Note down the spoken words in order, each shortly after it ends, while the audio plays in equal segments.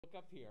Look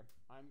up here.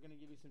 I'm going to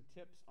give you some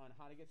tips on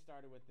how to get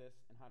started with this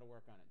and how to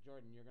work on it.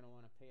 Jordan, you're going to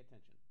want to pay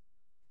attention.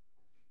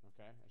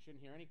 Okay? I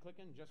shouldn't hear any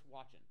clicking, just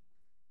watching.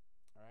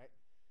 All right?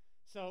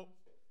 So,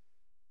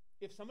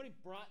 if somebody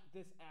brought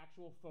this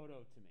actual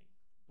photo to me,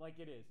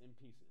 like it is, in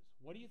pieces,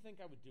 what do you think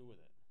I would do with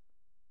it?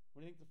 What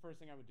do you think the first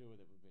thing I would do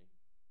with it would be?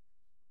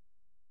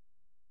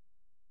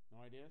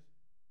 No ideas?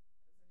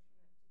 Position it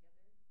together.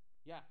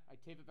 Yeah,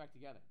 I'd tape it back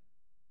together.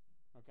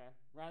 Okay?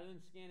 Rather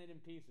than scan it in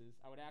pieces,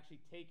 I would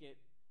actually take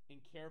it and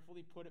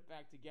carefully put it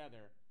back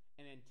together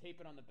and then tape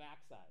it on the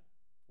backside.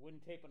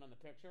 Wouldn't tape it on the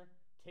picture.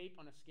 Tape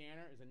on a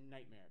scanner is a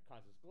nightmare. It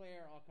causes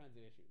glare, all kinds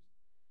of issues.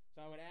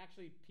 So I would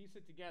actually piece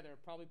it together,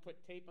 probably put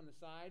tape on the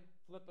side,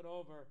 flip it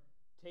over,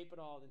 tape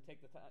it all, then take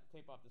the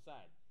tape off the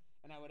side.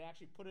 And I would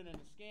actually put it in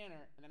the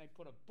scanner, and then I'd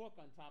put a book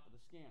on top of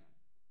the scanner.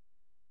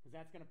 Because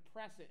that's going to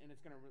press it, and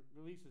it's going to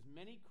release as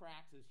many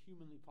cracks as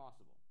humanly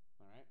possible.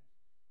 All right?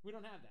 We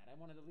don't have that. I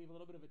wanted to leave a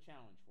little bit of a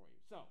challenge for you.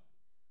 So,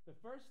 the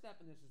first step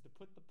in this is to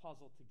put the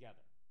puzzle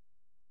together.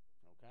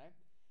 Okay?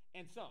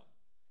 And so,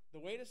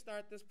 the way to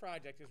start this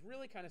project is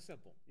really kind of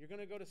simple. You're going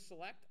to go to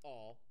Select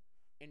All,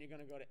 and you're going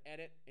to go to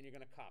Edit, and you're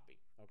going to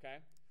copy. Okay?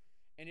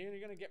 And you're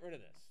going to get rid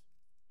of this.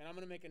 And I'm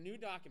going to make a new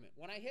document.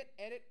 When I hit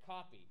Edit,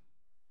 Copy,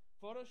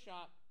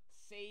 Photoshop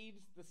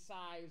saves the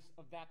size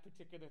of that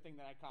particular thing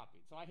that I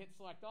copied. So I hit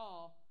Select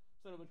All,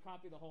 so that it would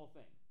copy the whole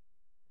thing.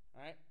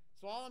 All right?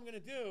 So all I'm going to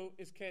do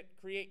is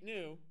create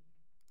New,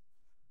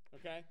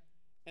 okay?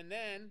 And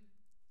then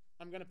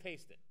I'm going to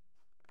paste it,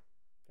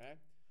 okay?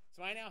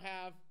 So I now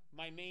have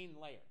my main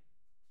layer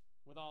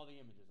with all the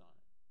images on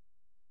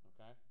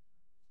it, okay?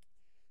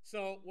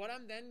 So what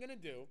I'm then going to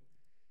do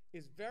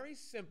is very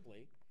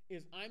simply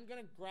is I'm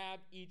going to grab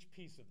each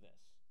piece of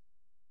this,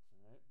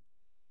 all right?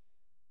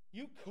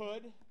 You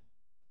could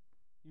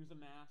use a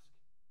mask,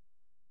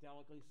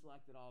 delicately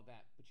select it, all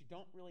that, but you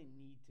don't really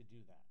need to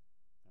do that,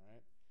 all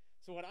right?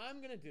 So what I'm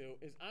going to do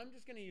is I'm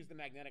just going to use the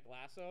magnetic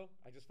lasso.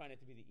 I just find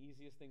it to be the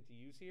easiest thing to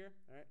use here.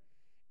 All right?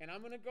 And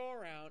I'm going to go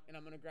around and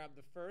I'm going to grab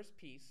the first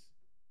piece.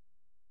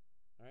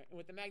 All right? And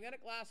with the magnetic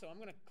lasso, I'm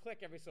going to click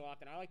every so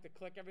often. I like to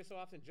click every so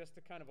often just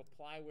to kind of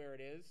apply where it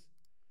is,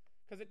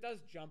 because it does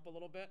jump a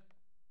little bit.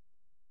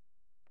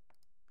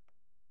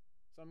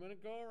 So I'm going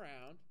to go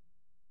around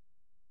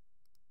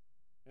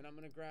and I'm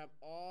going to grab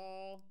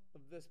all of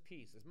this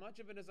piece, as much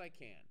of it as I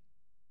can.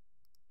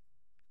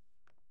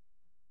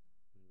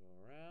 Go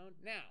around.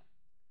 Now,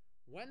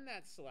 when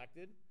that's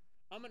selected,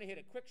 I'm going to hit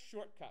a quick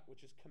shortcut,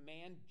 which is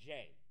Command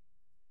J.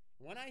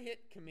 When I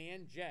hit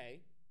Command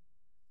J,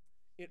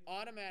 it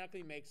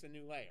automatically makes a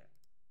new layer.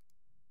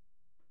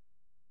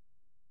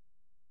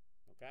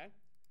 Okay?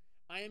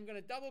 I am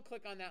going to double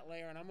click on that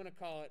layer and I'm going to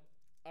call it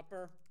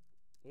upper,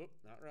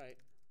 not right,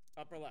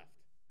 upper left.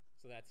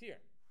 So that's here.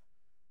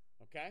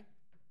 Okay?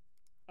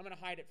 I'm going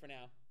to hide it for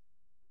now.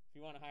 If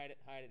you want to hide it,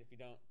 hide it. If you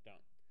don't,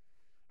 don't.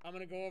 I'm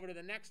going to go over to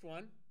the next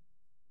one.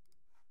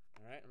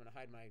 All right, I'm going to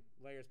hide my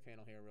layers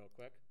panel here real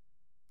quick.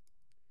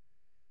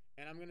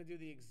 And I'm going to do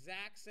the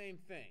exact same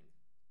thing.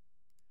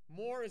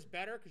 More is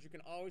better because you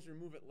can always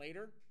remove it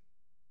later.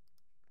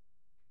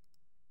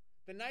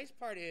 The nice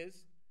part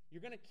is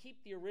you're going to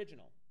keep the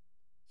original.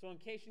 So in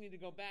case you need to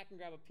go back and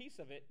grab a piece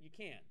of it, you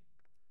can.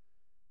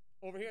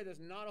 Over here, there's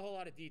not a whole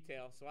lot of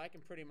detail, so I can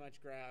pretty much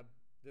grab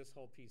this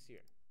whole piece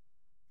here.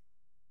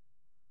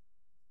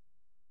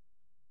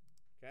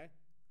 Okay,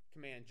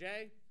 Command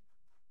J.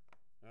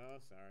 Oh,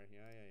 sorry.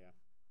 Yeah.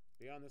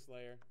 Be on this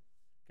layer.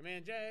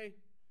 Command J,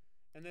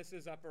 and this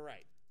is upper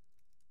right.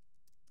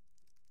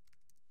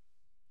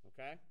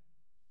 Okay?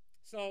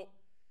 So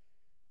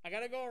I got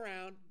to go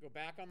around, go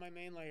back on my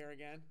main layer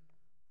again,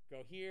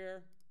 go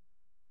here.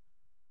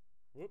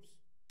 Whoops,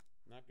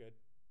 not good.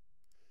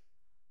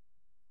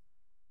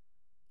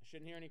 I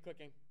shouldn't hear any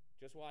clicking,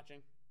 just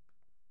watching.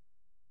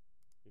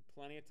 Be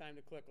plenty of time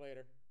to click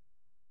later.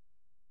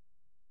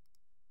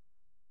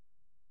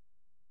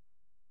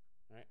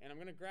 All right, and I'm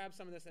going to grab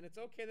some of this, and it's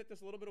okay that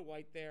there's a little bit of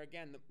white there.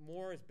 Again, the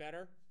more is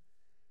better.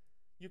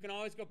 You can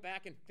always go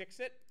back and fix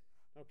it,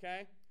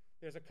 okay?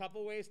 There's a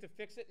couple ways to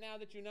fix it now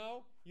that you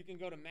know. You can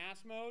go to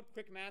mask mode,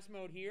 quick mask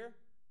mode here,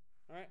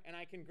 all right? And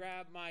I can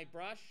grab my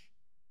brush,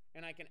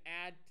 and I can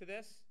add to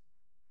this.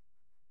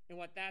 And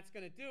what that's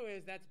going to do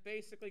is that's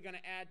basically going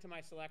to add to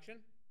my selection.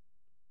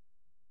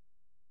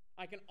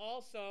 I can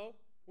also,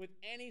 with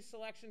any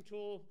selection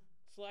tool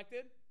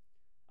selected,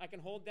 I can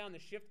hold down the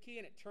Shift key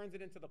and it turns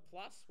it into the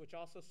plus, which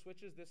also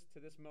switches this to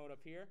this mode up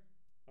here,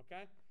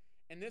 okay?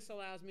 And this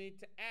allows me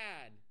to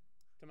add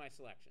to my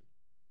selection,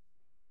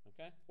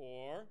 okay?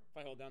 Or if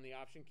I hold down the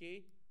Option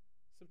key,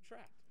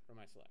 subtract from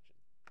my selection,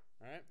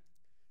 all right?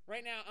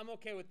 Right now, I'm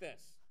okay with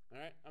this, all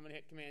right? I'm gonna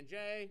hit Command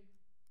J,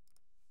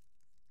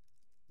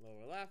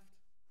 lower left,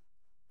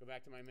 go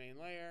back to my main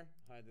layer,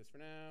 hide this for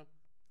now,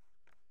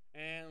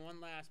 and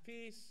one last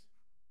piece.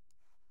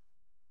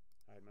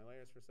 Hide my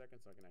layers for a second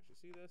so I can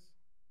actually see this.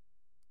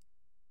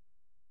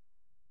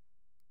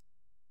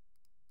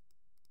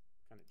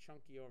 Kind of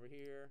chunky over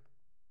here.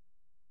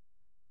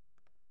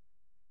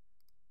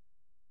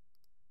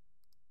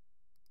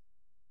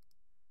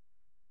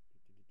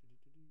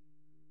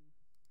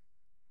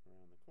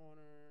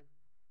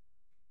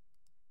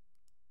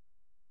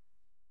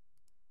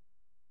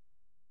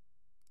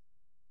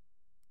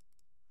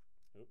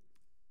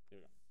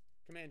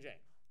 Command J.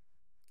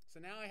 So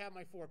now I have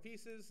my 4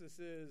 pieces. This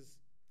is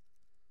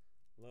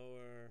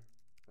lower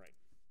right.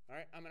 All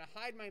right, I'm going to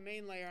hide my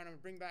main layer, and I'm going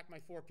to bring back my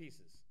 4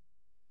 pieces.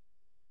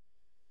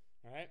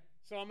 All right,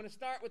 so I'm going to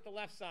start with the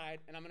left side,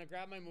 and I'm going to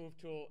grab my move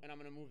tool, and I'm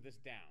going to move this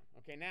down.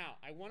 Okay, now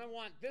I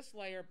want this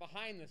layer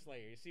behind this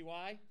layer. You see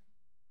why?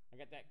 I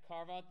got that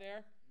carve out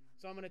there.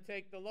 So I'm going to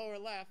take the lower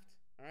left,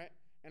 all right,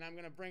 and I'm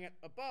going to bring it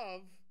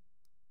above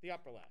the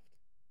upper left.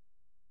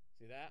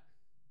 See that?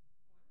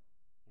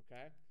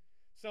 Okay.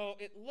 So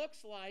it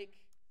looks like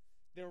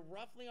they're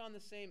roughly on the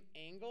same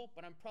angle,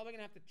 but I'm probably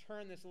going to have to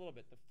turn this a little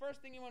bit. The first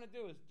thing you want to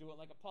do is do it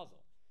like a puzzle.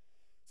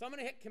 So I'm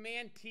going to hit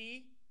Command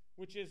T,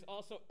 which is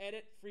also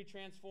Edit Free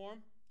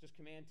Transform, just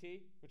Command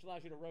T, which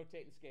allows you to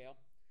rotate and scale.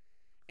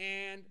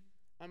 And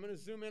I'm going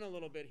to zoom in a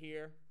little bit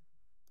here.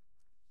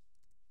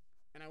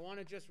 And I want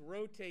to just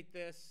rotate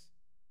this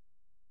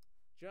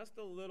just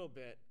a little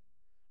bit.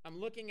 I'm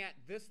looking at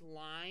this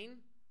line,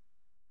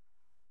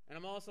 and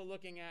I'm also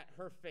looking at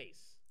her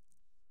face.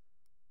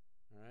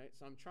 All right,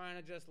 so I'm trying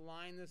to just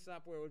line this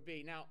up where it would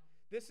be. Now,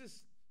 it's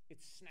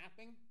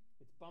snapping,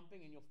 it's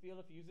bumping, and you'll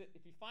feel if you use it.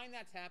 If you find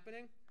that's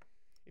happening,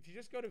 if you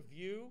just go to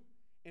View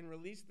and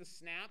release the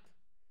snap,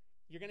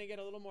 you're going to get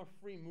a little more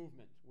free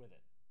movement with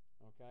it,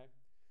 okay?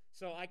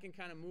 So I can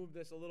kind of move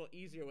this a little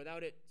easier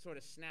without it sort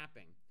of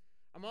snapping.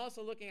 I'm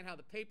also looking at how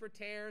the paper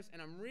tears,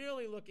 and I'm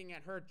really looking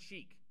at her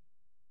cheek,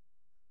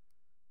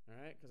 all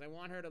right, because I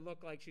want her to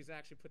look like she's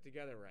actually put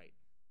together right.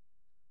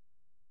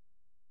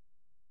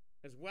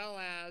 As well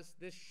as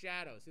this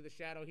shadow. See the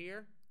shadow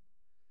here?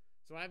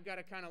 So I've got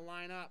to kind of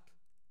line up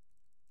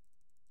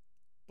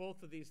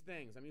both of these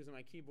things. I'm using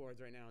my keyboards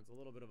right now. It's a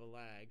little bit of a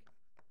lag.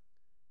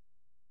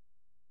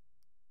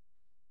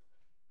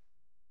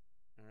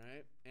 All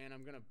right, and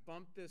I'm going to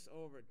bump this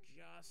over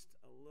just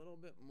a little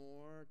bit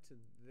more to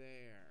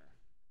there.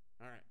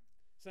 All right,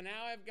 so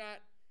now I've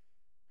got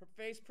her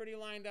face pretty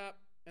lined up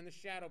and the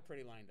shadow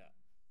pretty lined up.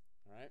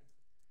 All right,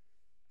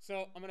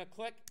 so I'm going to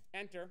click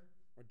Enter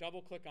or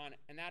double click on it,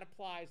 and that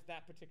applies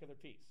that particular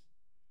piece.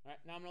 All right,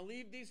 now I'm going to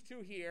leave these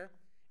 2 here,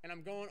 and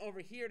I'm going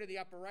over here to the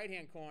upper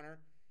right-hand corner,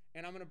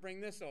 and I'm going to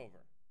bring this over.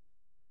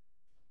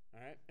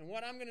 All right, and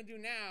what I'm going to do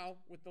now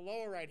with the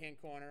lower right-hand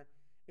corner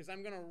is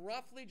I'm going to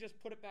roughly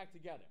just put it back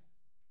together.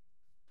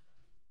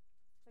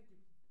 Thank you.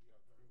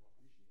 Yeah, very well.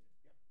 Appreciate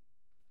it. Yep.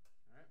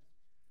 All right,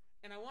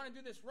 and I want to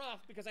do this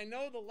rough because I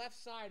know the left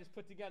side is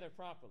put together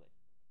properly.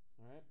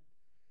 All right,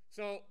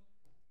 so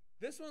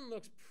this one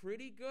looks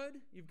pretty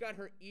good. You've got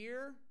her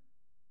ear,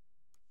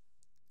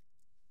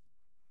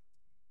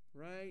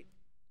 right?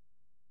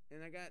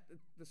 And I got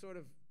the sort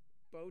of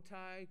bow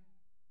tie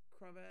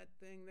cravat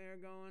thing there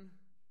going.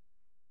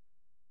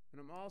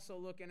 And I'm also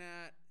looking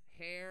at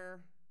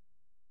hair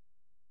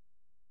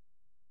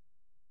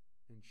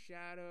and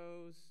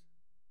shadows.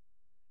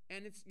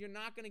 And you're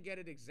not going to get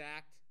it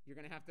exact. You're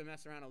going to have to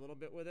mess around a little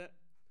bit with it.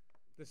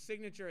 The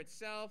signature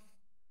itself,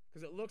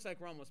 because it looks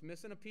like we're almost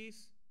missing a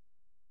piece.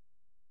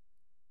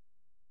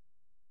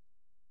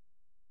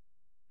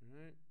 All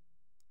right.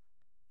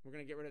 We're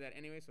going to get rid of that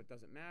anyway, so it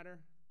doesn't matter.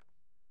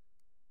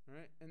 All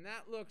right. And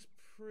that looks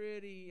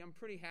I'm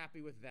pretty happy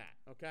with that,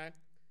 okay?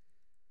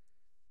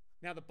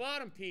 Now, the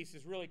bottom piece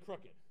is really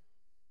crooked.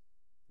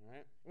 All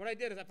right. What I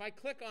did is if I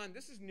click on,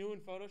 this is new in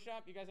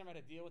Photoshop. You guys ever had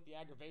to deal with the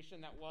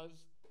aggravation that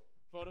was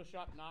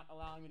Photoshop not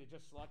allowing me to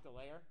just select a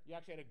layer? You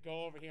actually had to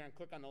go over here and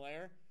click on the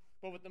layer.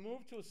 But with the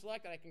move tool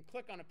selected, I can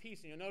click on a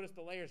piece, and you'll notice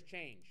the layers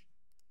change.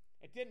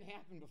 It didn't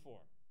happen before.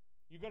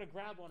 You go to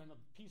grab one, and the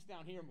piece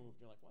down here moved.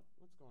 You're like,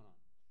 what's going on?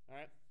 All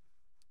right.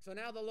 So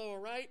now the lower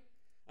right,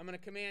 I'm going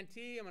to Command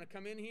T. I'm going to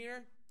come in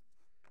here,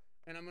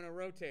 and I'm going to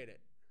rotate it.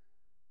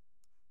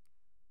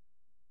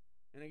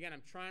 And again,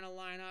 I'm trying to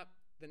line up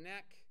the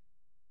neck,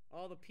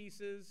 all the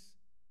pieces.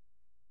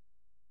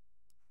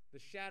 The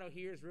shadow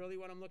here is really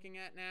what I'm looking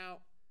at now.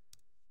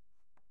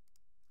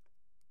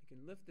 I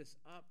can lift this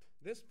up.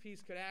 This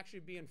piece could actually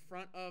be in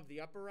front of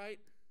the upper right,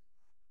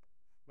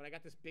 but I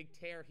got this big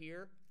tear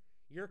here.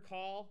 Your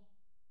call.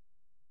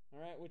 All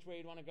right, which way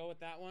you'd want to go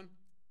with that one.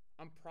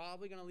 I'm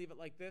probably going to leave it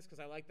like this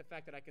because I like the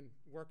fact that I can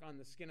work on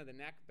the skin of the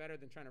neck better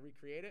than trying to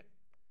recreate it.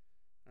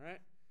 All right.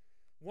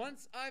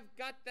 Once I've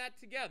got that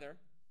together,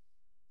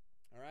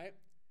 all right,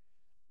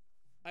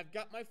 I've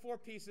got my 4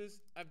 pieces.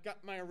 I've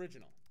got my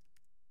original.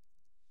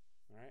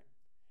 All right.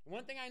 And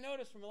one thing I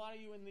noticed from a lot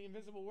of you in the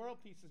Invisible World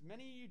pieces,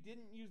 many of you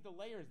didn't use the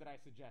layers that I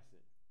suggested.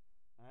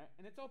 All right.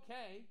 And it's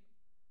okay,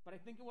 but I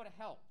think it would have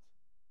helped.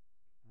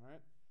 All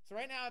right. So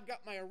right now I've got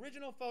my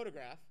original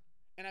photograph,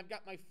 and I've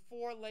got my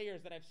 4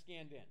 layers that I've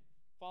scanned in.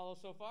 Follow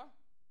so far?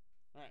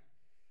 All right.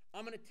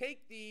 I'm going to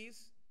take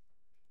these,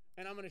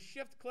 and I'm going to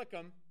shift-click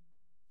them,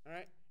 all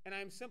right, and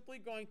I'm simply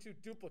going to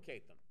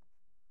duplicate them.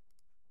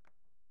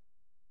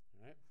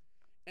 All right.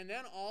 And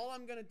then all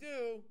I'm going to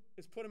do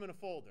is put them in a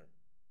folder,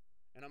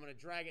 and I'm going to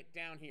drag it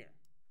down here.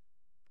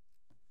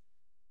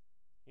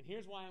 And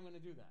here's why I'm going to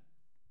do that.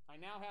 I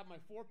now have my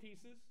 4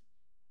 pieces.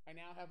 I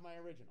now have my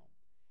original.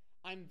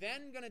 I'm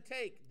then going to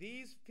take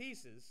these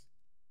pieces,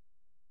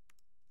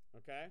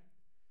 okay,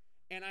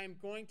 and I'm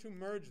going to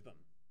merge them.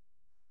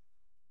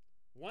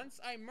 Once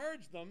I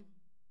merge them,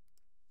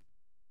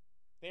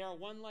 they are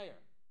one layer,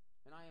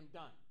 and I am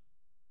done.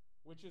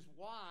 Which is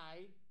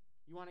why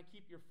you want to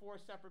keep your 4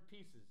 separate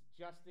pieces,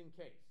 just in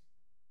case.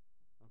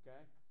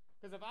 Okay?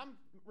 Because if I'm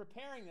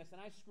repairing this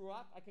and I screw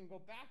up, I can go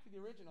back to the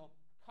original,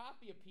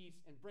 copy a piece,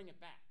 and bring it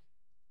back,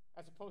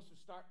 as opposed to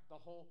start the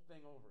whole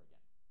thing over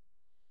again.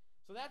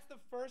 So that's the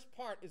first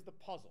part, is the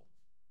puzzle.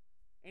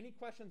 Any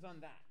questions on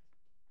that?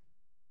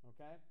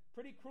 Okay?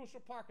 Pretty crucial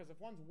part, because if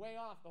one's way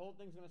off, the whole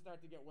thing's going to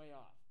start to get way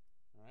off.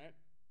 All right?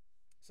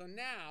 So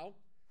now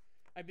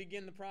I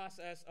begin the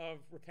process of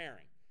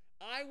repairing.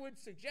 I would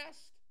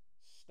suggest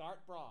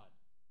start broad.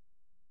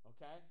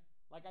 Okay?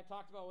 Like I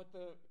talked about with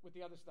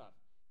the other stuff.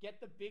 Get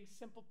the big,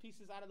 simple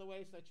pieces out of the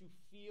way so that you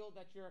feel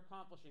that you're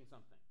accomplishing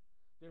something.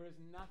 There is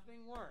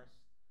nothing worse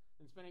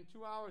than spending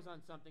 2 hours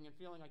on something and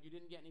feeling like you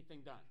didn't get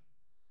anything done.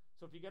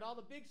 So if you get all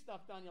the big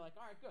stuff done, you're like,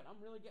 all right, good, I'm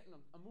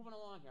moving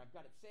along here. I've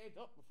got it saved.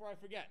 Oh, before I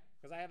forget,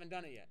 because I haven't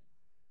done it yet.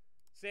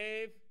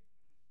 Save.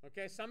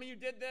 Okay, some of you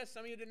did this,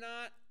 some of you did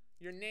not.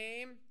 Your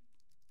name,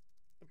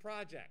 the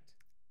project,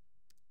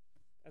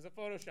 as a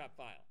Photoshop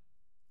file.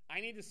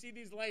 I need to see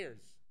these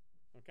layers.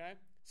 Okay?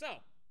 So,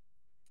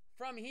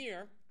 from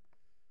here,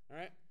 all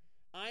right,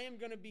 I am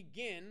going to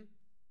begin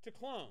to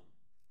clone.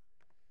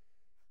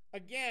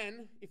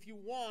 Again, if you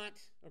want,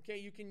 okay,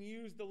 you can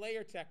use the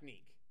layer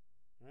technique.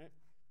 All right?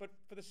 But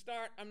for the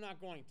start, I'm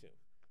not going to.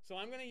 So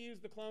I'm going to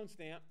use the clone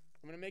stamp.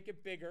 I'm going to make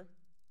it bigger.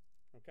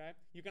 Okay?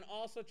 You can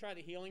also try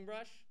the healing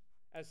brush,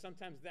 as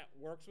sometimes that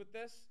works with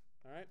this.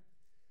 All right?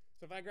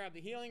 So if I grab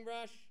the healing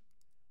brush,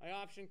 I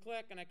option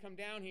click, and I come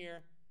down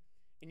here,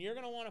 and you're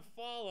going to want to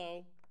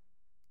follow,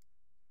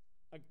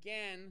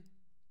 again,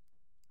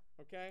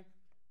 okay,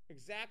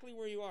 exactly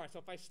where you are. So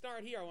if I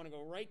start here, I want to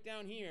go right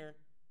down here,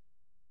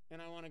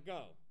 and I want to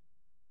go.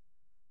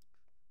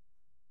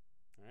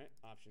 All right?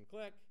 Option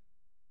click.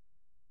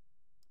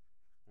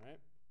 All right,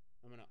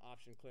 I'm going to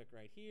option click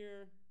right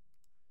here.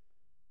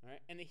 All right,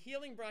 and the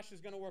healing brush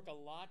is going to work a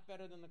lot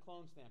better than the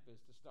clone stamp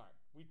is to start.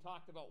 We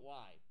talked about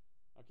why,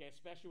 okay,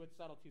 especially with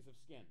subtleties of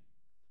skin.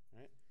 All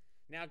right,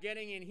 now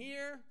getting in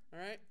here, all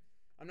right,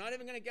 I'm not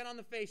even going to get on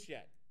the face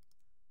yet.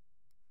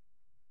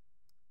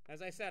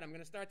 As I said, I'm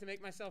going to start to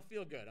make myself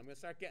feel good. I'm going to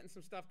start getting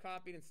some stuff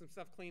copied and some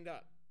stuff cleaned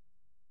up.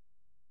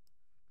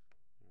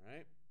 All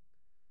right,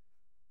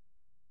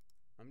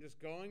 I'm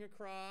just going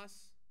across.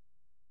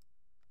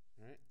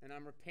 Right? And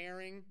I'm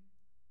repairing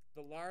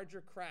the larger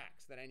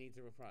cracks that I need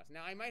to repair.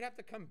 Now, I might have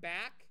to come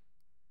back.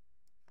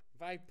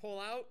 If I pull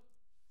out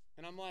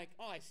and I'm like,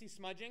 oh, I see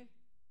smudging.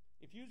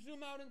 If you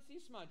zoom out and see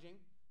smudging,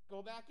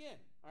 go back in.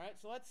 All right?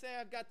 So let's say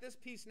I've got this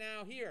piece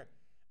now here.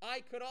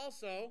 I could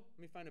also, let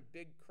me find a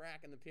big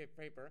crack in the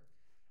paper.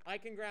 I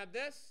can grab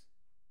this.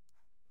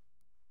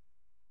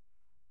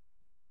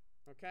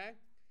 Okay?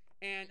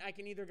 And I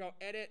can either go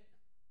edit,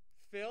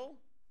 fill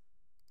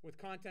with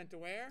content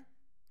aware.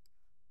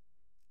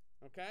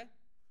 Okay?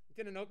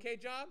 Did an okay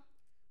job.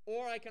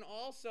 Or I can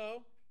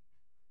also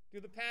do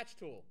the patch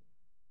tool.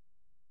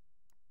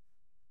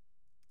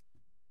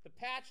 The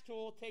patch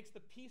tool takes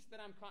the piece that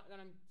I'm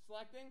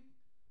selecting,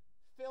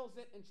 fills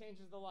it, and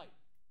changes the light.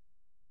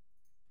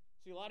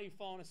 See, a lot of you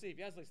falling asleep.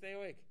 Leslie, stay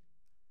awake.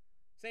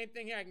 Same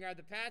thing here. I can grab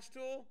the patch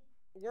tool.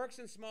 It works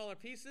in smaller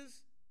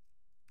pieces.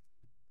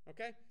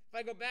 Okay? If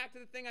I go back to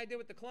the thing I did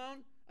with the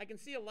clone, I can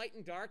see a light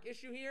and dark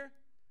issue here.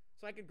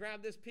 So I could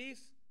grab this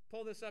piece,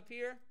 pull this up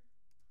here,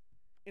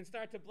 and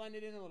start to blend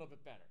it in a little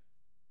bit better.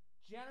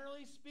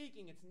 Generally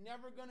speaking, it's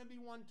never going to be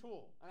one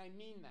tool, and I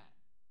mean that.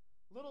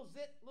 Little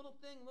zit, little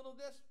thing, little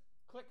this,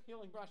 click,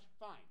 healing brush,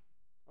 fine.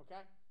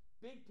 Okay?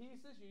 Big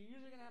pieces, you're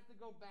usually going to have to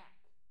go back.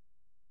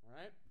 All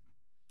right?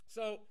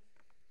 So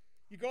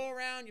you go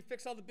around, you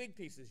fix all the big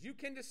pieces. You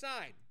can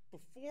decide,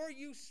 before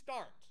you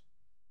start,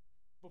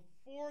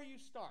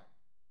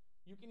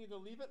 you can either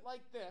leave it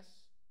like this,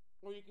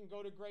 or you can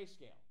go to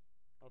grayscale.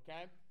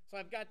 Okay? So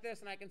I've got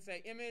this, and I can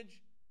say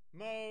image,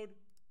 mode,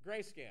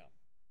 grayscale.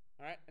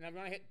 All right? And I'm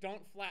going to hit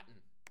don't flatten.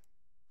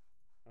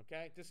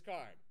 Okay?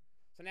 Discard.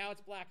 So now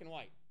it's black and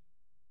white.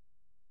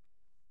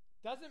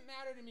 Doesn't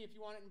matter to me if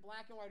you want it in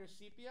black and white or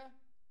sepia,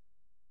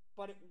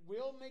 but it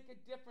will make a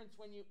difference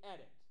when you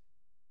edit.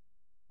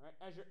 All right?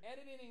 As you're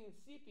editing in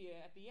sepia,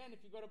 at the end,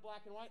 if you go to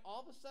black and white,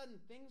 all of a sudden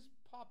things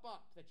pop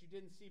up that you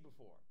didn't see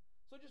before.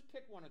 So just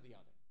pick one or the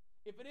other.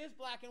 If it is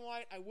black and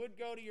white, I would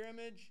go to your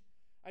image.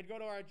 I'd go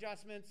to our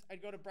adjustments.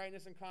 I'd go to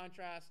brightness and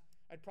contrast.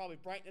 I'd probably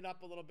brighten it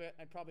up a little bit.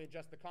 I'd probably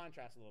adjust the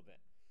contrast a little bit.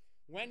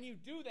 When you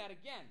do that,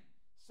 again,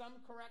 some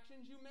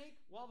corrections you make,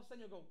 well, all of a sudden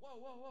you'll go, whoa,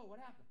 whoa, whoa, what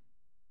happened?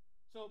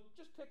 So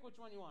just pick which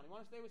one you want. You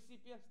want to stay with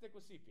sepia? Stick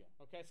with sepia.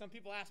 Okay? Some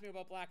people ask me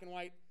about black and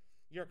white.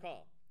 Your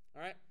call.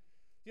 All right?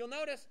 You'll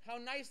notice how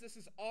nice this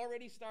is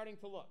already starting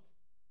to look.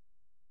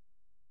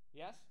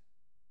 Yes?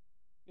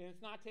 And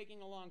it's not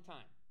taking a long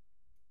time.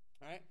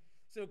 All right?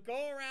 So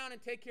go around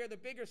and take care of the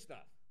bigger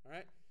stuff. All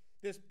right?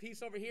 This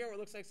piece over here where it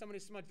looks like somebody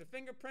smudged a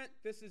fingerprint,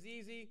 this is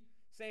easy.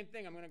 Same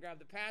thing. I'm going to grab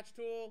the patch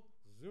tool,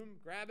 zoom,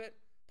 grab it,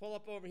 pull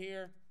up over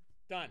here,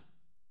 done.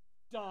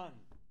 Done.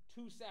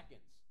 2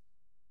 seconds.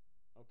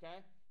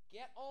 Okay?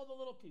 Get all the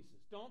little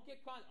pieces. Don't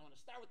get caught. I want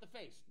to start with the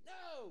face.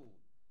 No!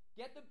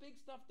 Get the big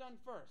stuff done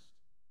first.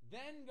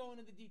 Then go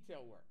into the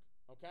detail work.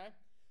 Okay?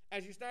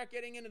 As you start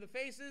getting into the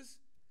faces,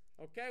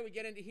 okay, we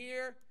get into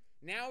here.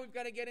 Now we've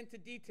got to get into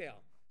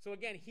detail. So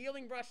again,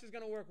 healing brush is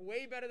going to work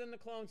way better than the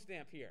clone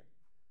stamp here.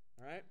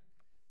 All right?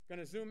 Going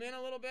to zoom in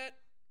a little bit.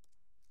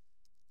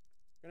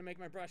 Going to make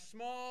my brush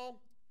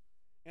small.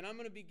 And I'm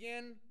going to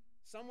begin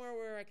somewhere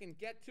where I can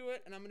get to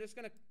it. And I'm just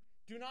going to,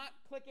 do not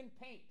click and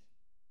paint.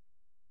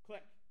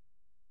 Click.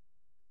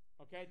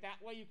 Okay,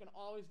 that way you can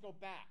always go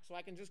back. So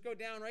I can just go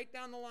down, right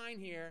down the line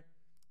here,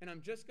 and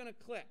I'm just going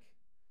to click.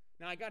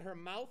 Now I got her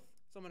mouth,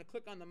 so I'm going to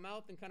click on the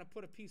mouth and kind of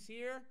put a piece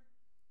here.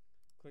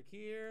 Click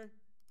here.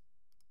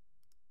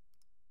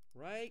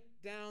 Right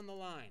down the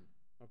line,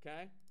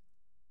 okay?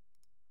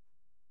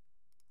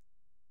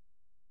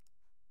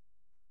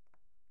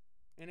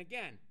 And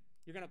again,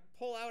 you're going to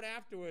pull out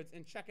afterwards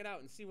and check it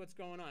out and see what's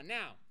going on.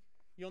 Now,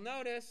 you'll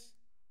notice,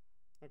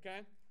 okay,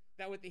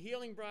 that with the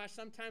healing brush,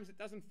 sometimes it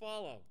doesn't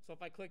follow. So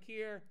if I click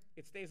here,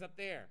 it stays up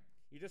there.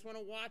 You just want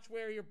to watch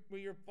where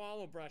your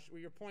follow brush,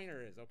 where your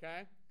pointer is,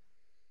 okay?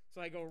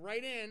 So I go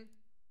right in,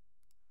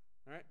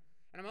 all right?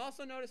 And I'm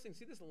also noticing,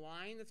 see this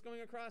line that's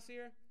going across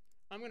here?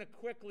 I'm going to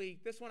quickly,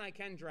 this one I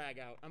can drag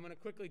out. I'm going to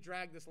quickly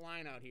drag this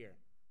line out here,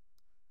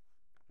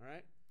 all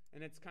right?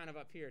 And it's kind of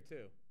up here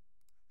too,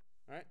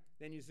 all right?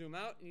 Then you zoom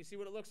out and you see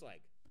what it looks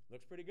like.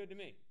 Looks pretty good to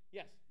me.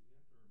 Yes? Do we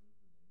have to remove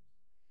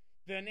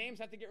the names? The names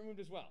have to get removed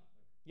as well.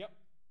 Yep.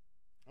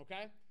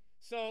 Okay?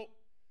 So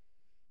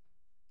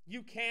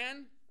you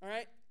can, all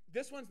right?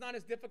 This one's not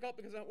as difficult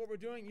because of what we're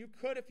doing. You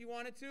could, if you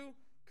wanted to,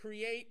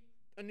 create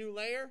a new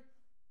layer,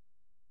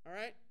 all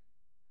right?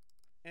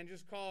 And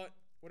just call it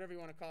whatever you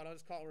want to call it. I'll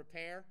just call it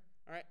repair,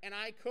 all right? And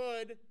I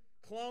could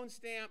clone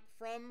stamp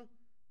from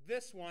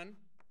this one,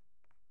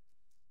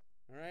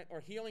 all right?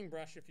 Or healing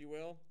brush, if you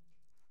will,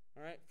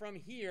 all right? From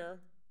here,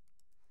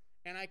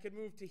 and I could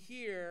move to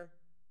here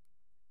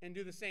and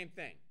do the same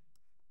thing.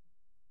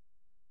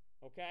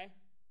 Okay?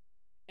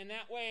 And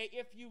that way,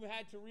 if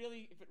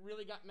it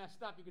really got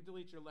messed up, you could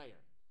delete your layer.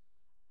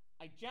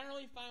 I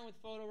generally find with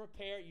photo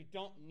repair, you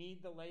don't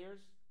need the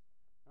layers,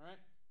 all right?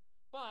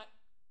 But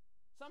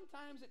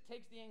sometimes it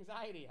takes the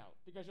anxiety out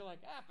because you're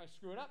like, if I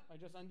screw it up, I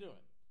just undo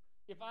it.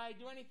 If I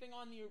do anything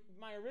on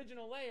my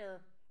original layer,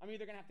 I'm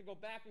either going to have to go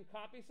back and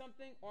copy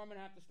something or I'm going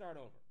to have to start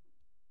over.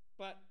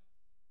 But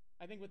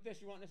I think with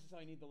this, you won't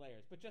necessarily need the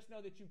layers. But just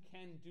know that you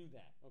can do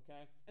that,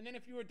 okay? And then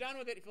if you were done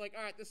with it, if you're like,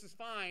 all right, this is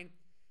fine,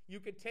 you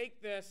could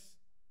take this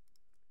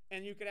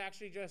and you could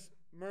actually just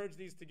merge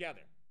these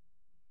together,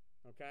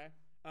 okay?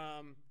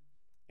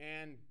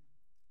 And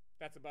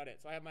that's about it.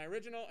 So I have my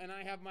original and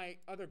I have my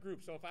other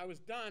group. So if I was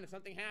done, if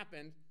something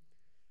happened,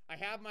 I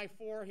have my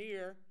 4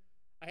 here.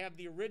 I have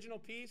the original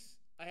piece.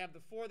 I have the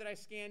 4 that I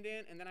scanned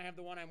in, and then I have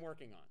the one I'm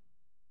working on.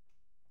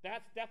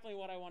 That's definitely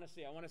what I want to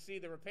see. I want to see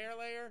the repair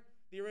layer,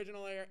 the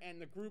original layer,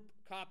 and the group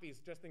copies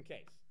just in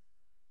case.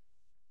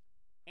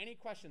 Any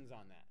questions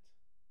on that?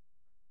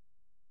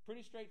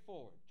 Pretty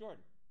straightforward.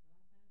 Jordan?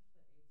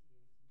 Can I finish the AT-AT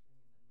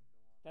thing and then we go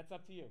on? That's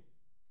up to you.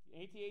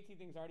 The AT-AT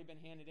thing's already been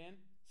handed in,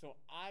 so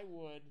I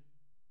would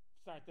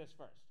start this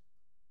first,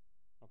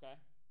 okay?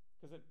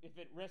 Because if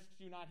it risks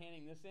you not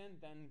handing this in,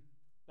 then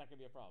that could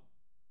be a problem.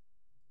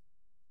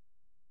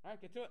 All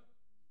right, get to it.